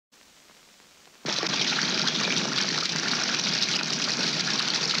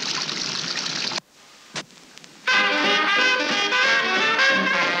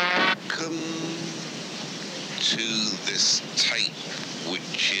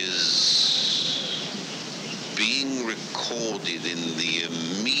recorded in the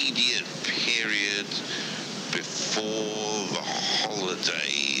immediate period before the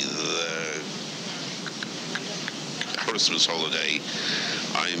holiday, the Christmas holiday.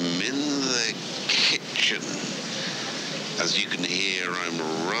 I'm in the kitchen. As you can hear, I'm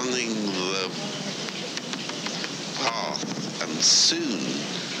running the bath, and soon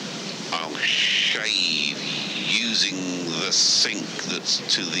I'll shave using the sink that's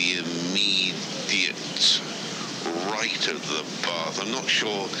to the immediate right of the bath. I'm not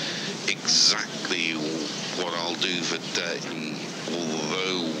sure exactly what I'll do for day,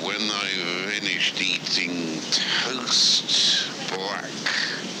 although when I finished eating toast, black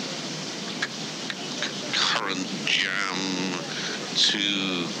currant jam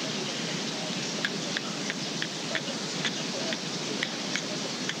to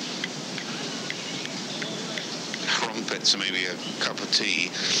crumpets and maybe a cup of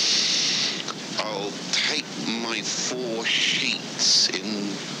tea, I'll take my 4 sheets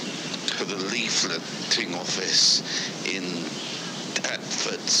in to the leafleting office in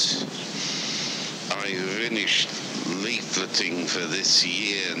Deptford. I finished leafleting for this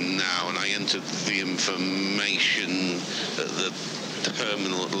year now, and I entered the information at the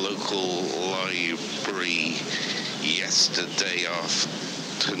terminal at the local library yesterday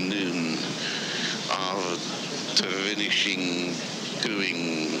afternoon after finishing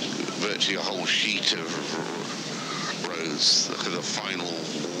doing virtually a whole sheet of roads, the final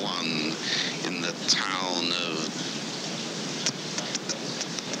one in the town of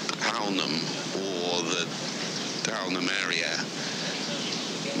Downham, or the Downham area.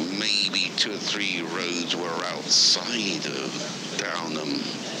 Maybe 2 or 3 roads were outside of Downham.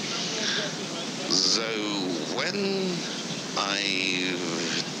 So when I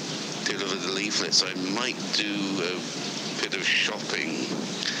deliver the leaflets, I might do a bit of shopping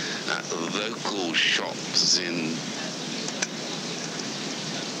at local shops in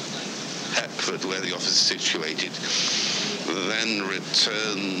Deptford, where the office is situated, then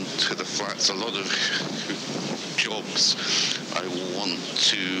return to the flats. A lot of jobs I want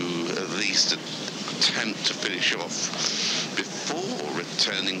to at least attempt to finish off before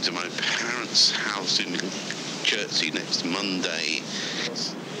returning to my parents' house in Chertsey next Monday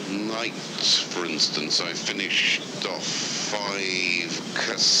night. For instance, I finished off 5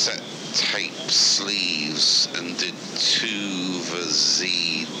 cassette tape sleeves and did 2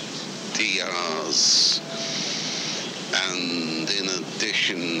 VZDRs. And in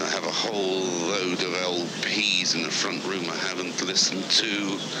addition, I have a whole load of LPs in the front room I haven't listened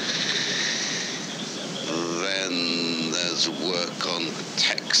to. Then there's work on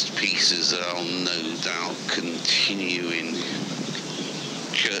text pieces that I'll no doubt continue in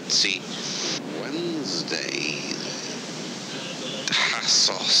Chertsey. Wednesday,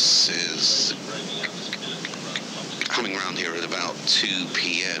 Tassos is coming round here at about 2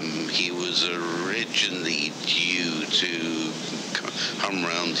 p.m. He was originally due to come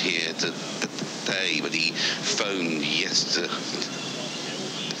round here today, but he phoned yesterday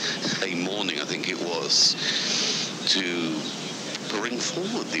morning, I think it was, to bring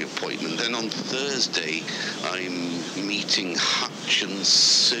forward the appointment. Then on Thursday, I'm meeting Hutch and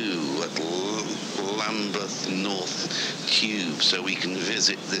Sue at Lambeth North Tube, so we can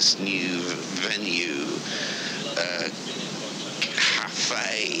visit this new venue,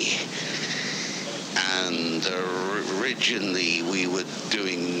 cafe. And originally we were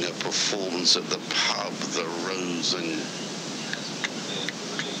doing a performance at the pub, the Rose and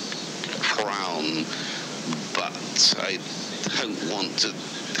Crown, but I don't want to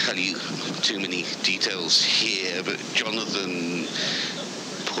tell you too many details here, but Jonathan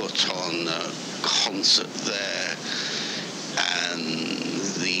put on a concert there, and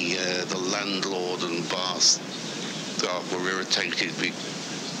the landlord and bar staff were irritated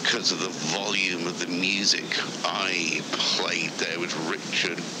because of the volume of the music I played there with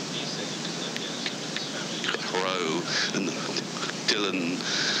Richard Crow and Dylan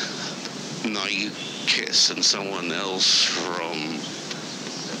Nykis and someone else from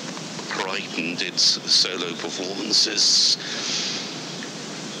Brighton did solo performances.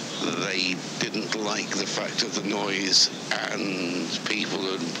 They didn't like the fact of the noise, and people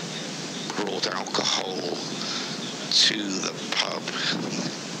had brought alcohol to the pub.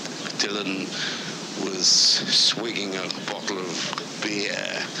 Dylan was swigging a bottle of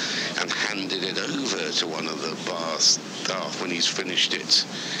beer and handed it over to one of the bar staff when he's finished it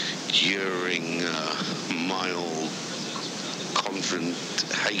during a mild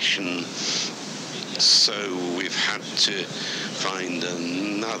confrontation. So we've had to find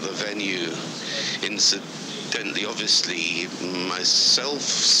another venue. Incidentally, obviously, myself,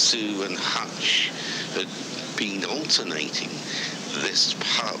 Sue and Hutch had been alternating this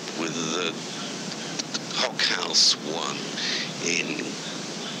pub with the Hockhouse one in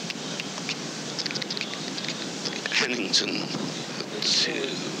Pennington to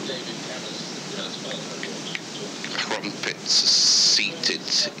crumpets seated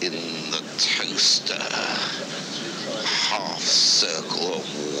in the toaster, half circle of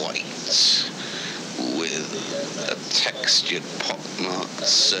white with a textured pockmarked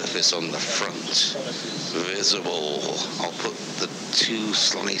surface on the front visible. I'll put the 2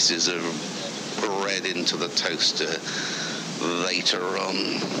 slices of bread into the toaster later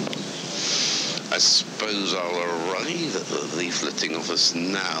on. I suppose I'll arrive at the leafleting office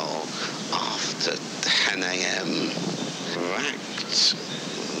now after 10 a.m. fact,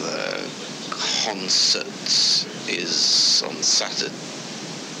 the concert is on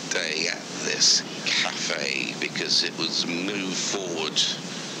Saturday at this cafe because it was moved forward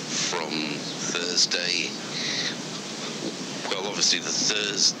from Thursday. Well, obviously the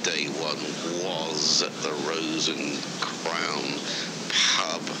Thursday one was at the Rose and Crown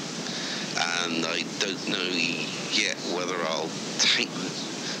pub, and I don't know yet whether I'll take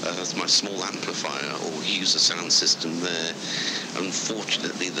my small amplifier or use the sound system there.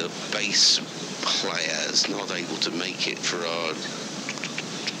 Unfortunately, the bass player is not able to make it for our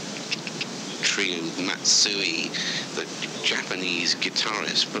trio Matsui, the Japanese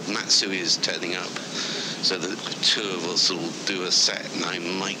guitarist, but Matsui is turning up, so the 2 of us will do a set, and I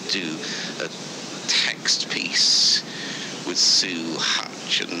might do a text piece with Sue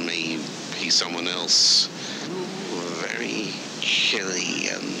Hutch and maybe someone else. Very chilly,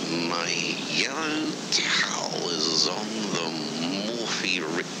 and my yellow towel is on the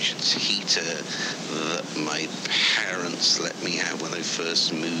Morphe-rich heater that my parents let me have when I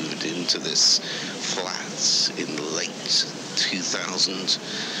first moved into this flat in late 2000.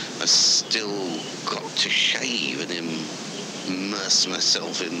 I still got to shave and immerse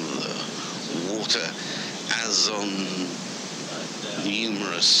myself in the water, as on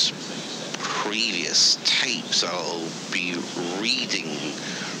numerous previous tapes. I'll be reading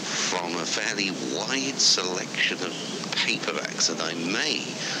from a fairly wide selection of paperbacks that I may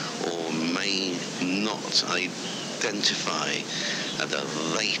or may not identify at a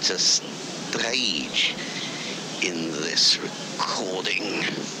later stage in this recording.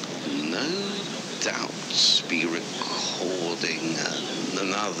 No doubt be recording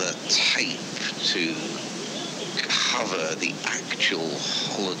another tape to cover the actual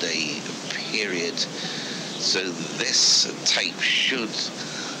holiday period, so this tape should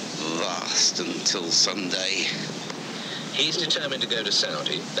last until Sunday. He's determined to go to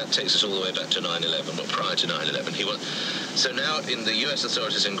Saudi. That takes us all the way back to 9/11, but prior to 9/11 he wants. So now in the US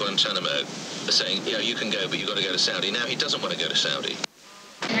authorities in Guantanamo are saying, yeah, you can go, but you've got to go to Saudi. Now he doesn't want to go to Saudi.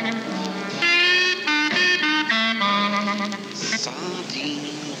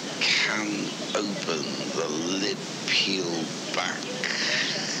 Sardine can open, the lid peeled back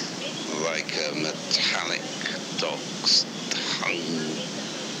like a metallic dog's tongue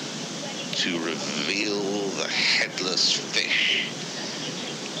to reveal the headless fish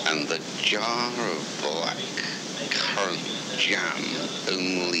and the jar of black currant jam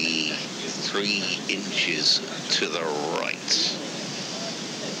only 3 inches to the right.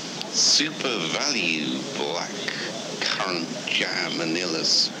 Super value black currant jam, an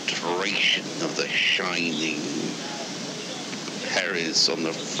illustration of the shining berries on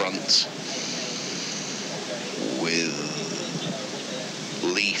the front with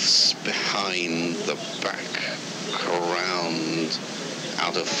leaves behind the background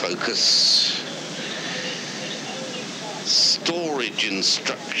out of focus. Storage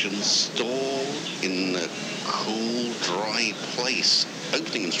instructions: store in a cool, dry place.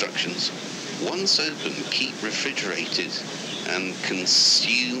 Opening instructions: once open, keep refrigerated and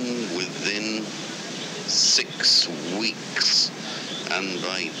consume within 6 weeks, and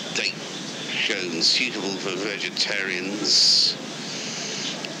by date shown, suitable for vegetarians.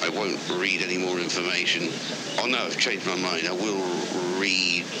 I won't read any more information. Oh no, I've changed my mind. I will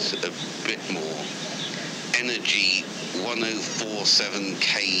read a bit more. Energy 1047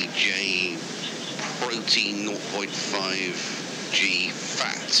 kJ, protein 0.5 G,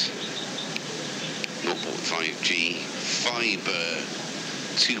 fat 0.5 G, fiber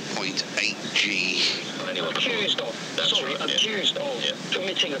 2.8 G. Accused of, accused of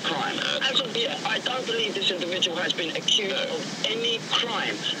committing a crime. As of yet, I don't believe this individual has been accused of any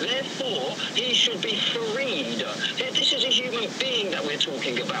crime. Therefore, he should be freed. This is a human being that we're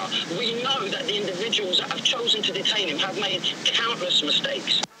talking about. We know that the individuals that have chosen to detain him have made countless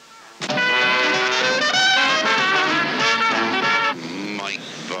mistakes. Might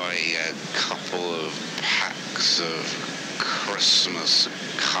buy a couple of packs box of Christmas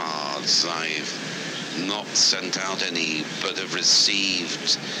cards. I've not sent out any, but have received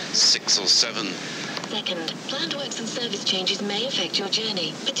 6 or 7. Second, planned works and service changes may affect your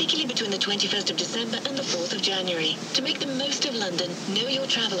journey, particularly between the 21st of December and the 4th of January. To make the most of London, know your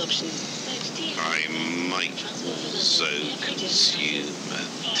travel options. I might also consume a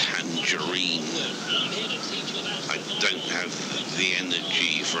tangerine. I don't have the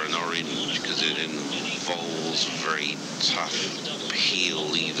energy for an orange because it involves very tough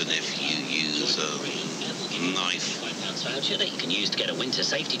peel, even if you use a knife. Voucher that you can use to get a winter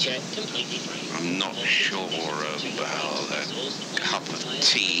safety check completely free. I'm not sure about a cup of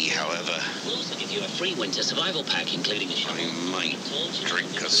tea, however. We'll also give you a free winter survival pack, including a shower. I might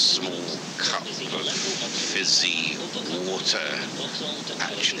drink a small cup of fizzy water,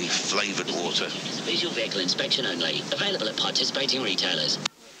 actually flavoured water. It's a visual vehicle inspection only, available at participating retailers.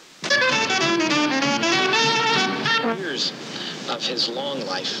 Years of his long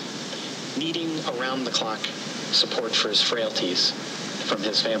life, needing around-the-clock support for his frailties from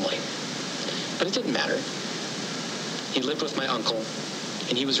his family. But it didn't matter. He lived with my uncle,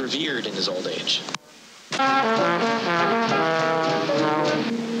 and he was revered in his old age.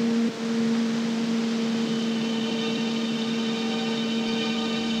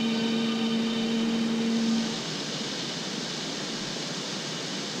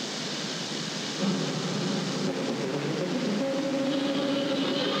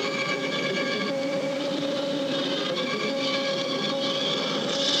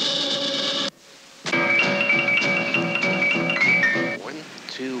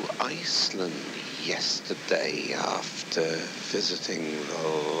 Iceland yesterday after visiting the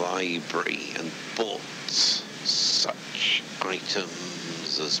library and bought such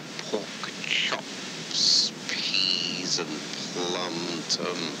items as pork chops, peas and plum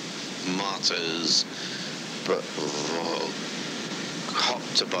tomatoes, but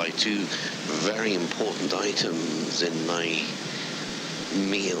hopped to buy 2 very important items in my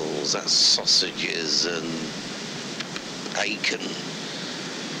meals, that's sausages and bacon.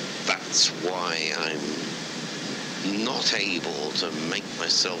 That's why I'm not able to make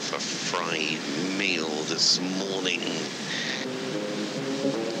myself a fried meal this morning.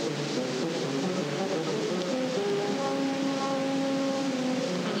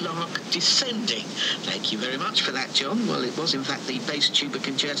 Lark descending. Thank you very much for that, John. Well, it was in fact the bass tuba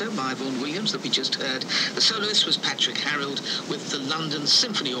concerto by Vaughan Williams that we just heard. The soloist was Patrick Harold with the London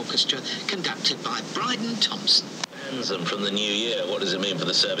Symphony Orchestra conducted by Bryden Thompson. And from the new year, what does it mean for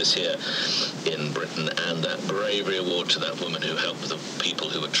the service here in Britain, and that bravery award to that woman who helped the people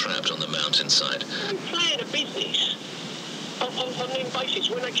who were trapped on the mountainside? I'm playing a business on them basis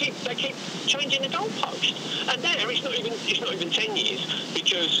when they keep changing the goalpost. And there it's not even 10 years,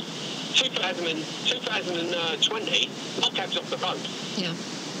 because 2020 Lockab's off the road. Yeah.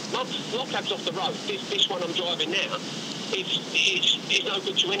 Lockab's off the road. This one I'm driving now. It's no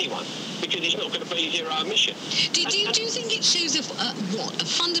good to anyone because it's not going to be zero emission. Do you think it shows a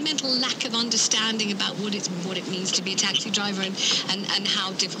fundamental lack of understanding about what it means to be a taxi driver and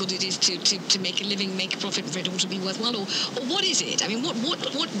how difficult it is to make a living, make a profit for it all to be worthwhile, or what is it? I mean,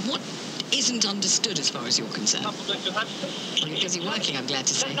 what isn't understood as far as you're concerned? Because you're working, I'm glad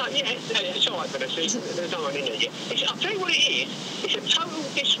to say. No, yeah, it's all right, but there's no one in there yet. I'll tell you what it is. It's a total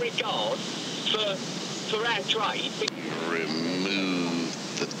disregard for our trade. Remove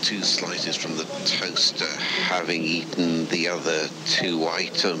the 2 slices from the toaster, having eaten the other 2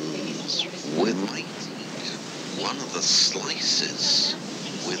 items with one of the slices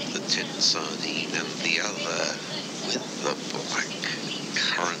with the tin sardine and the other with the black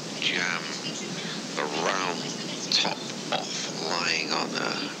currant jam, the round top off lying on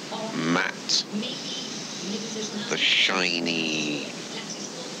a mat, the shiny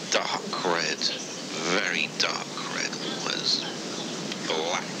dark red, very dark red, almost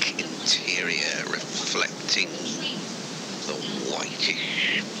black interior reflecting the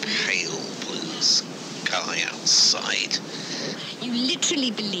whitish pale blue sky outside. You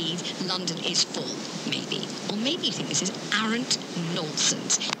literally believe London is full, maybe. Or maybe you think this is arrant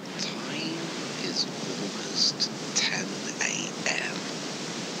nonsense. Time is almost 10 a.m.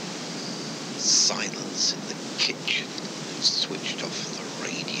 Silence in the kitchen. Switched off the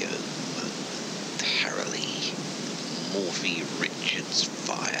radio momentarily. Morphy Richards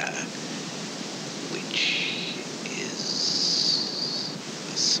fire, which is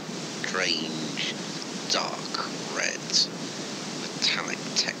a strange dark red metallic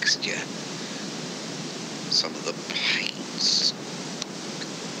texture. Some of the paints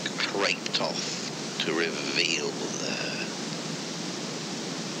scraped off to reveal the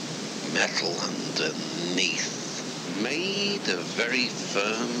metal underneath. Made a very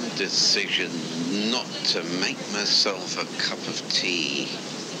firm decision not to make myself a cup of tea.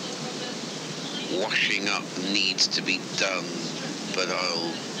 Washing up needs to be done, but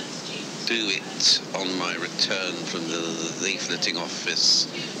I'll do it on my return from the leafleting office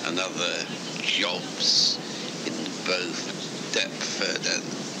and other jobs in both Deptford and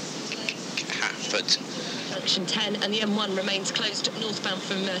Hafford. Junction 10 and the M1 remains closed northbound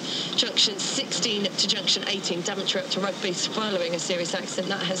from junction 16 to junction 18, Daventry up to Rugby, following a serious accident.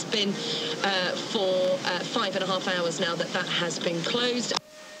 That has been for 5.5 hours now that has been closed.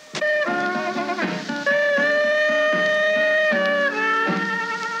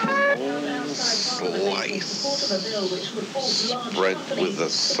 Slice spread with a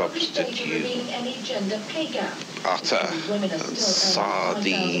substitute butter and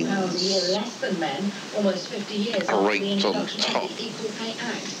sardines raked on top.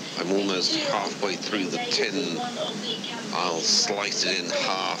 I'm almost halfway through the tin. I'll slice it in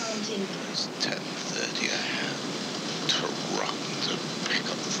half. It's 10:30. I have to run to pick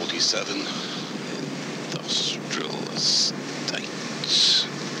up 47 Industrial Estate.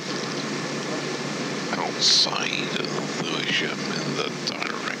 Outside of Lewisham in the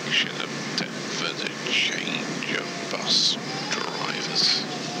direction of Deptford, a change of bus drivers.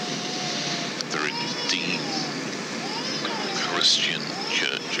 The Redeemed Christian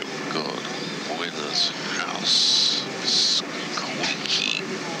Church of God, Boiler's House, Squeaky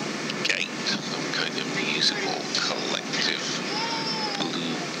Gate, some kind of musical collective,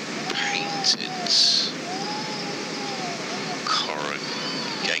 blue painted,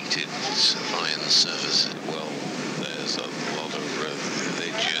 corrugated iron surface. Well, there's a lot of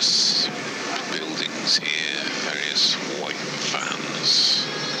religious buildings here, various white vans,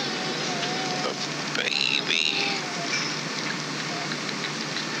 a baby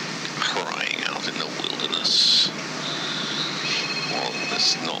crying out in the wilderness. Well,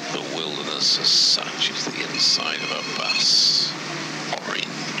 it's not the wilderness as such, it's the inside of a bus.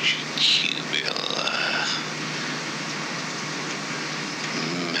 Orange tubular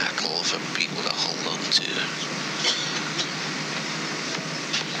metal for people to hold on to.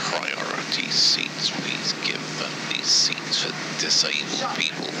 Priority seats, please give up these seats for disabled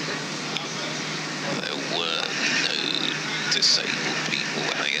people. There were no disabled people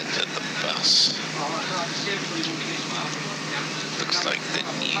when I entered the bus. Looks like the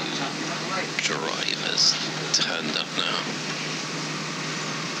new drivers turned up now.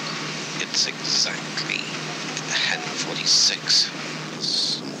 It's exactly 10:46.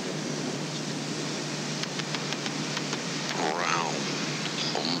 Brown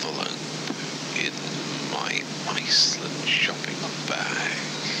envelope in my Iceland shopping bag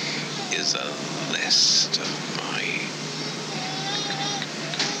is a list of my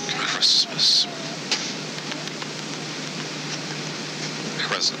Christmas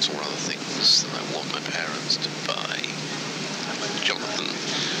presents or other things that I want my parents to buy. Jonathan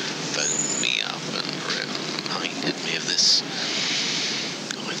phoned me up and reminded me of this.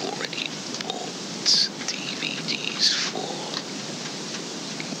 I've already bought DVDs for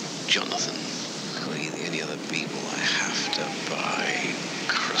Jonathan. The only other people I have to buy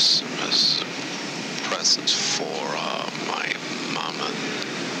Christmas presents for are my mum and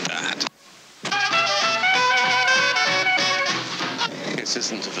dad. This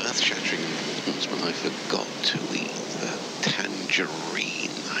isn't of earth-shattering importance, but I forgot to eat the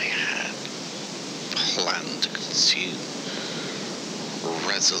tangerine I had planned to consume.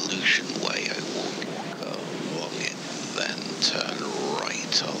 Resolution Way, I walk along it, then turn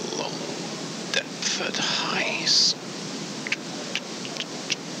right along Deptford High Street.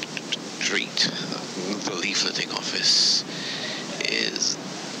 The leafleting office is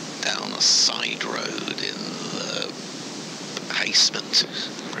down a side road in the basement.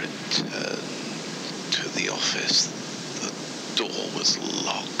 Return to the office. The door was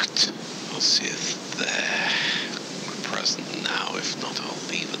locked. I'll see if they're present now. If not, I'll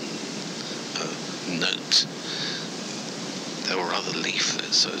leave a note. There were other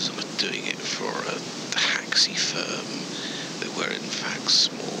leaflets. Those were doing it for a taxi firm. They were in fact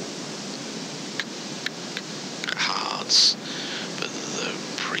small cards, but the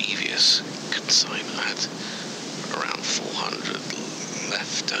previous consignment had around 400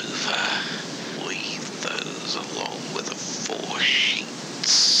 left over. Leave those along with the 4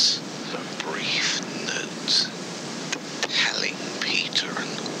 sheets. A brief note telling Peter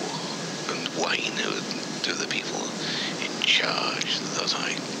and Wayne, who are the people in charge, that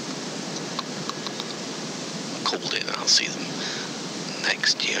I called in. I'll see them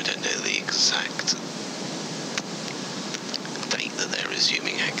next year. I don't know the exact date that they're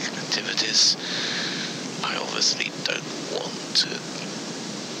resuming activity. activities. I obviously don't want to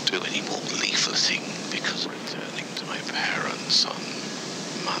do any more leafleting because I'm returning to my parents on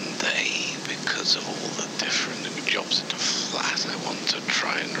Monday because of all the different jobs in the flat. I want to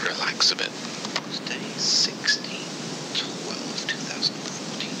try and relax a bit. Today is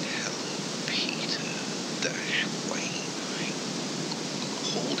 16/12/2014. Hello, Peter Wayne. I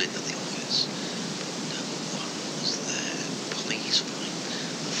called in at the office, but no one was there. Please find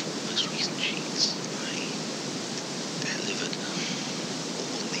the four most recent sheets. I delivered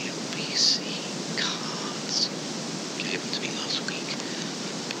all the NBC cards. Gave them to me last week.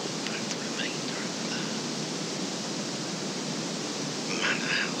 Brought back the remainder of the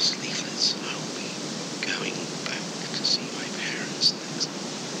Manor House leaflets. I'll be going back to see my parents next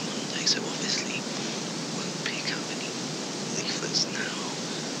Monday, so obviously won't pick up any leaflets now.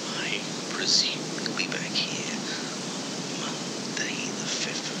 I presume we'll be back here on Monday, the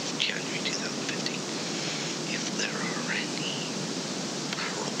 5th of January 2015. If there are any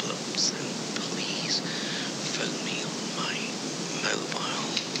problems, then please phone me on my mobile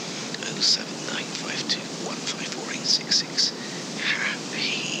 07952154866.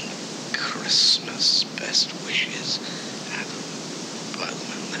 Happy Christmas. Best wishes, Adam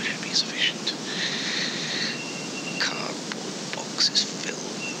Bohman. That should be sufficient. Cardboard box is filled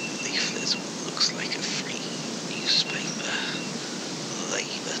with leaflets. Looks like a free newspaper.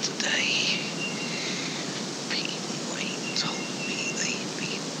 Labour today. Pete and Wayne told me they'd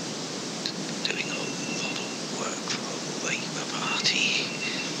been doing a lot of work for the Labour Party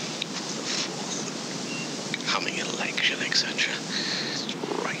for the forthcoming election, etc.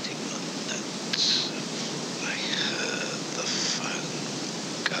 Writing the notes. I heard the phone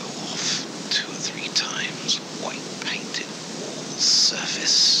go off 2 or 3 times. White painted wall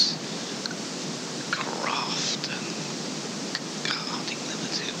surface. Grafton. Harding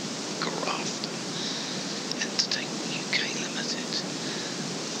Limited. Grafton. Entertainment UK Limited.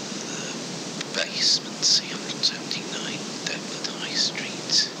 The basement, C179, Deptford High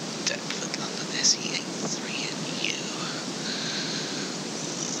Street, Deptford, London, SE83NU.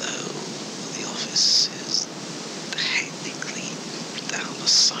 Though the office is technically down a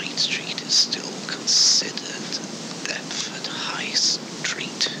side street, is still considered Deptford High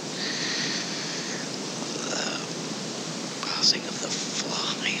Street. The buzzing of the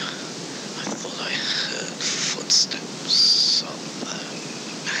fly. I thought I heard footsteps on the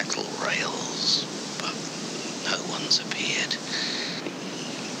metal rails, but no one's appeared.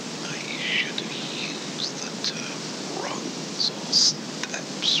 I should have used the term rungs or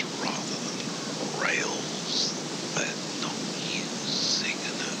steps rather than rails. They're not using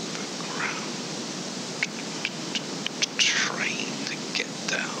an overground train to get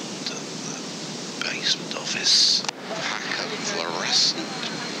down to the basement office. Pack of fluorescent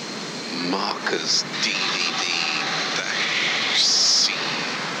markers, DVD-CD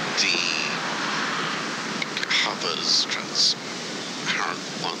covers, transparent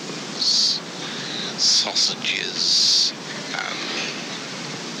ones, sausages and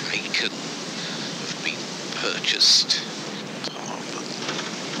bacon have been purchased on the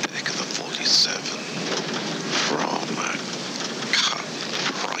deck of the 47 from a cut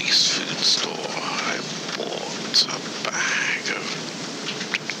price food store. I bought a bag of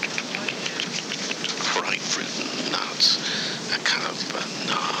dried fruit and nuts, a can of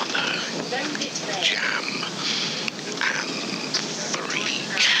banana jam, and 3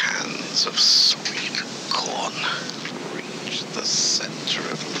 cans of sweet corn. Reach the centre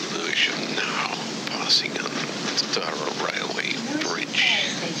of Lewisham now, passing under a railway bridge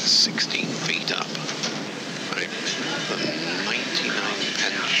 16 feet up. I'm in the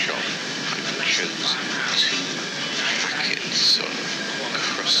 99p shop. I've chosen 2 packets of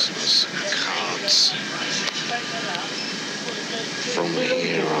Christmas cards. From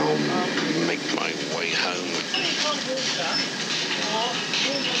here I'll make my way home.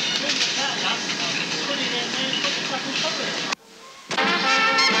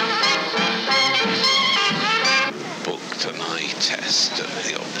 Booked an eye test at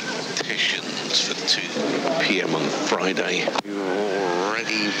the opticians for 2 p.m. on Friday. We've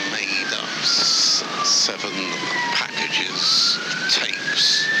already made up 7 packages of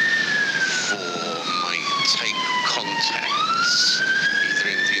tapes for my tape contacts, either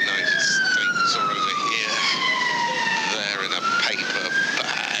in the United States or over here. They're in a paper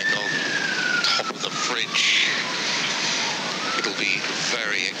bag on top of the fridge. It'll be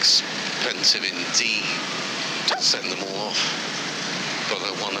very expensive indeed to send them all off, but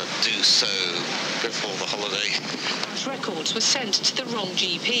I want to do so before the holiday. Records were sent to the wrong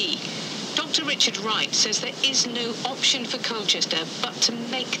GP. Dr. Dr. Richard Wright says there is no option for Colchester but to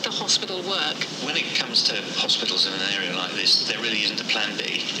make the hospital work. When it comes to hospitals in an area like this, there really isn't a plan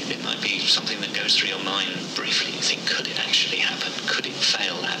B. It might be something that goes through your mind briefly. You think, could it actually happen? Could it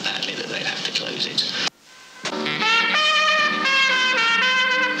fail that badly that they'd have to close it?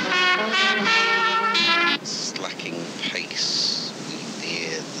 Slacking pace, we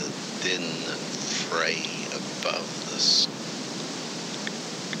near the din and fray above the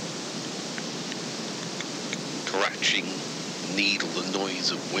scratching needle, the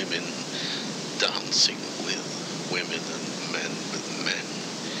noise of women dancing with women and men with men,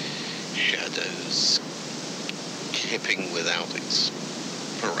 shadows skipping without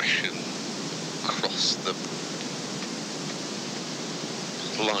expression across the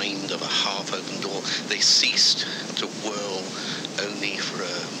blind of a half-open door. They ceased to whirl only for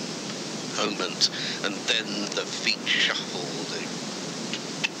a moment, and then the feet shuffled,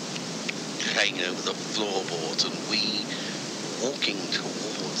 hanging over the floorboards, and we, walking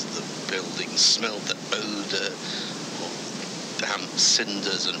towards the building, smelled the odour of damp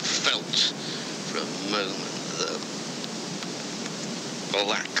cinders and felt for a moment the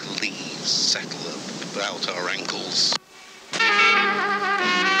black leaves settle about our ankles.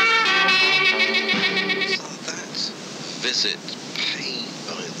 That visit paid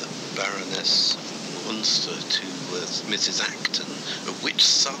by the Baroness Munster to Mrs. Acton, of which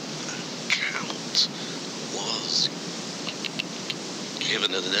some account was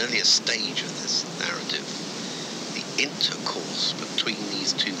given at an earlier stage of this narrative. The intercourse between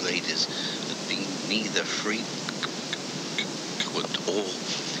these two ladies had been neither frequent or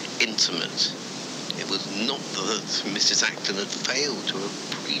intimate. It was not that Mrs. Acton had failed to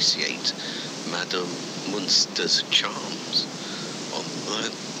appreciate Madame Munster's charms. On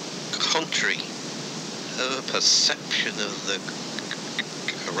the contrary, her perception of the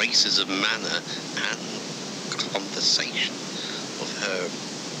graces of manner and conversation of her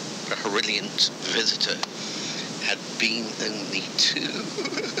brilliant visitor had been only too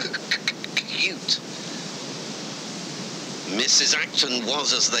cute. Mrs. Acton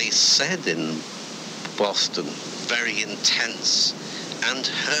was, as they said in Boston, very intense, and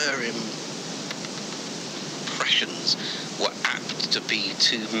her impressions were apt to be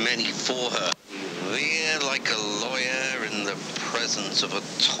too many for her. There, like a lawyer in the presence of a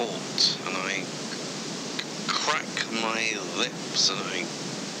tort, and I crack my lips and I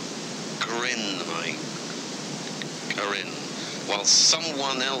grin, while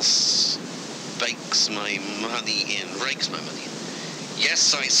someone else rakes my money in.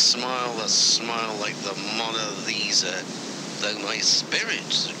 Yes, I smile a smile like the Mona Lisa, though my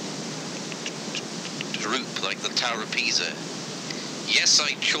spirits droop like the Tower of Pisa. Yes,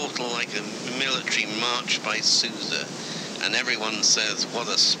 I chortle like a military march by Sousa, and everyone says, what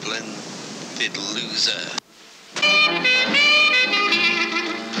a splendid loser.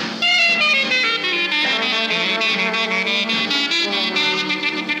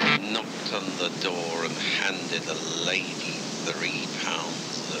 Knocked on the door and handed a lady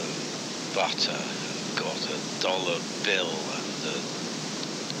 £3 of butter, got $1 bill and a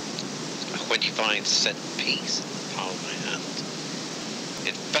 25-cent piece in the palm of my hand.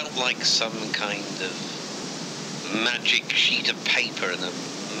 It felt like some kind of magic sheet of paper and a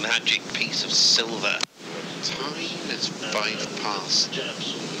magic piece of silver. Time is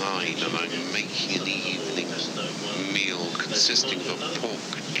 9:05, and I'm making an evening meal consisting of a pork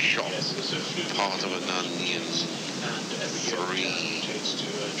chop, part of an onion, 3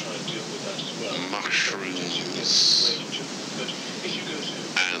 mushrooms,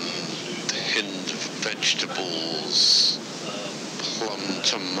 and tinned vegetables, plum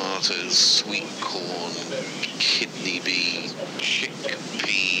tomatoes, sweet corn, kidney beans,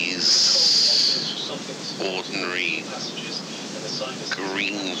 chickpeas, ordinary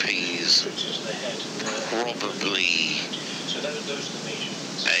green peas, probably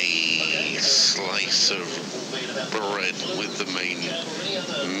a slice of bread with the main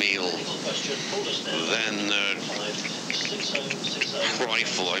meal, then a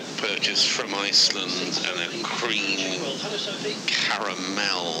trifle I purchased from Iceland, and a cream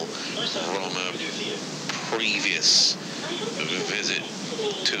caramel from a previous visit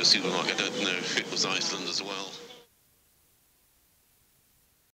to a supermarket. I don't know if it was Iceland as well.